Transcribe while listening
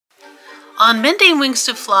On Mending Wings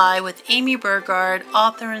to Fly with Amy Burgard,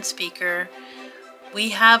 author and speaker, we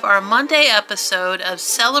have our Monday episode of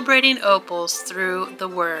Celebrating Opals Through the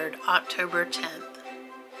Word, October 10th.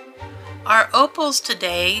 Our opals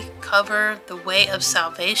today cover the way of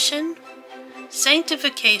salvation,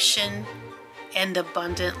 sanctification, and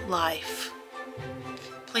abundant life.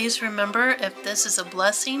 Please remember, if this is a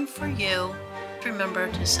blessing for you,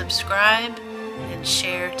 remember to subscribe and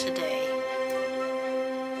share today.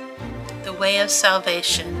 The way of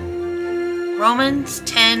salvation. Romans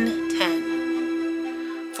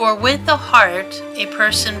 10:10. For with the heart a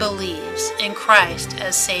person believes in Christ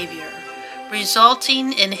as Savior,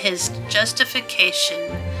 resulting in his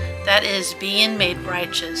justification, that is, being made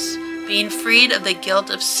righteous, being freed of the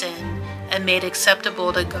guilt of sin, and made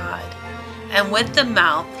acceptable to God. And with the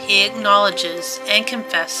mouth he acknowledges and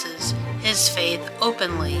confesses his faith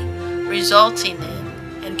openly, resulting in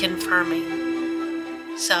and confirming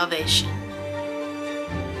salvation.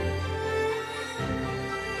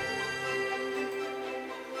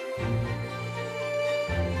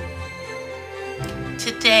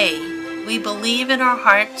 Today, we believe in our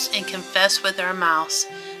hearts and confess with our mouths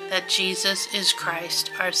that Jesus is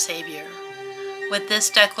Christ, our Savior. With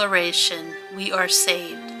this declaration, we are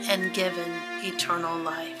saved and given eternal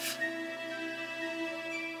life.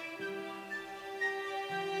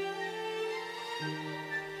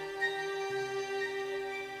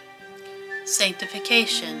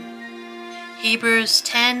 Sanctification. Hebrews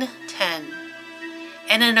 10:10.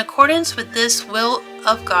 And in accordance with this will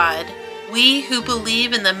of God, we who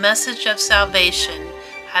believe in the message of salvation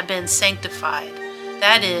have been sanctified,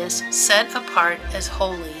 that is, set apart as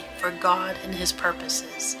holy for God and His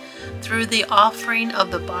purposes, through the offering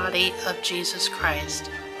of the body of Jesus Christ,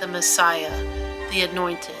 the Messiah, the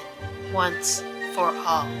Anointed, once for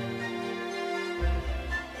all.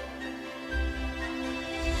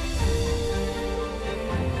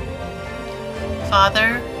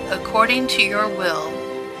 Father, according to your will,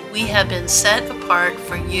 we have been set apart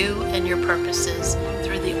for you and your purposes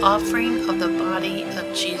through the offering of the body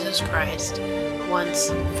of Jesus Christ, once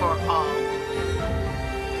for all.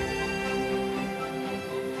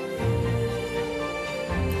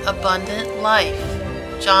 Abundant life.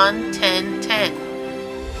 John 10:10.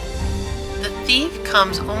 The thief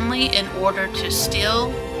comes only in order to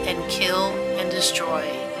steal and kill and destroy.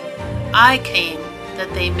 I came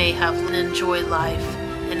that they may have and enjoy life,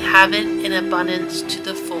 and have it in abundance to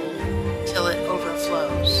the full, till it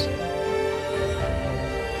overflows.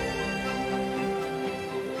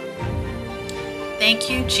 Thank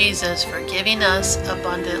you, Jesus, for giving us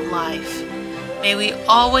abundant life. May we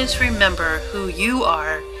always remember who you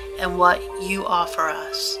are and what you offer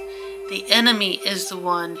us. The enemy is the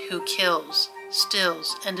one who kills,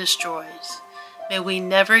 steals, and destroys. May we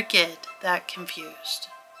never get that confused.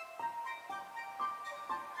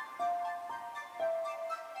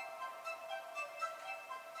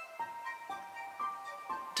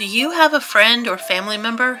 Do you have a friend or family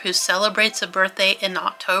member who celebrates a birthday in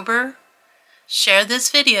October? Share this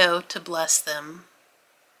video to bless them.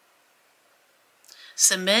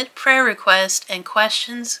 Submit prayer requests and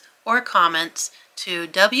questions or comments to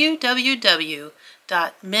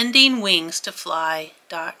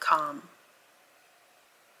www.mendingwingstofly.com.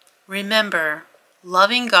 Remember,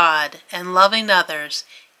 loving God and loving others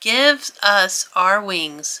gives us our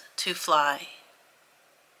wings to fly.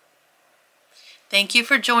 Thank you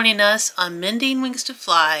for joining us on Mending Wings to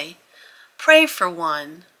Fly. Pray for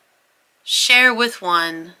one, share with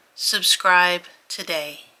one, subscribe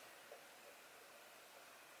today.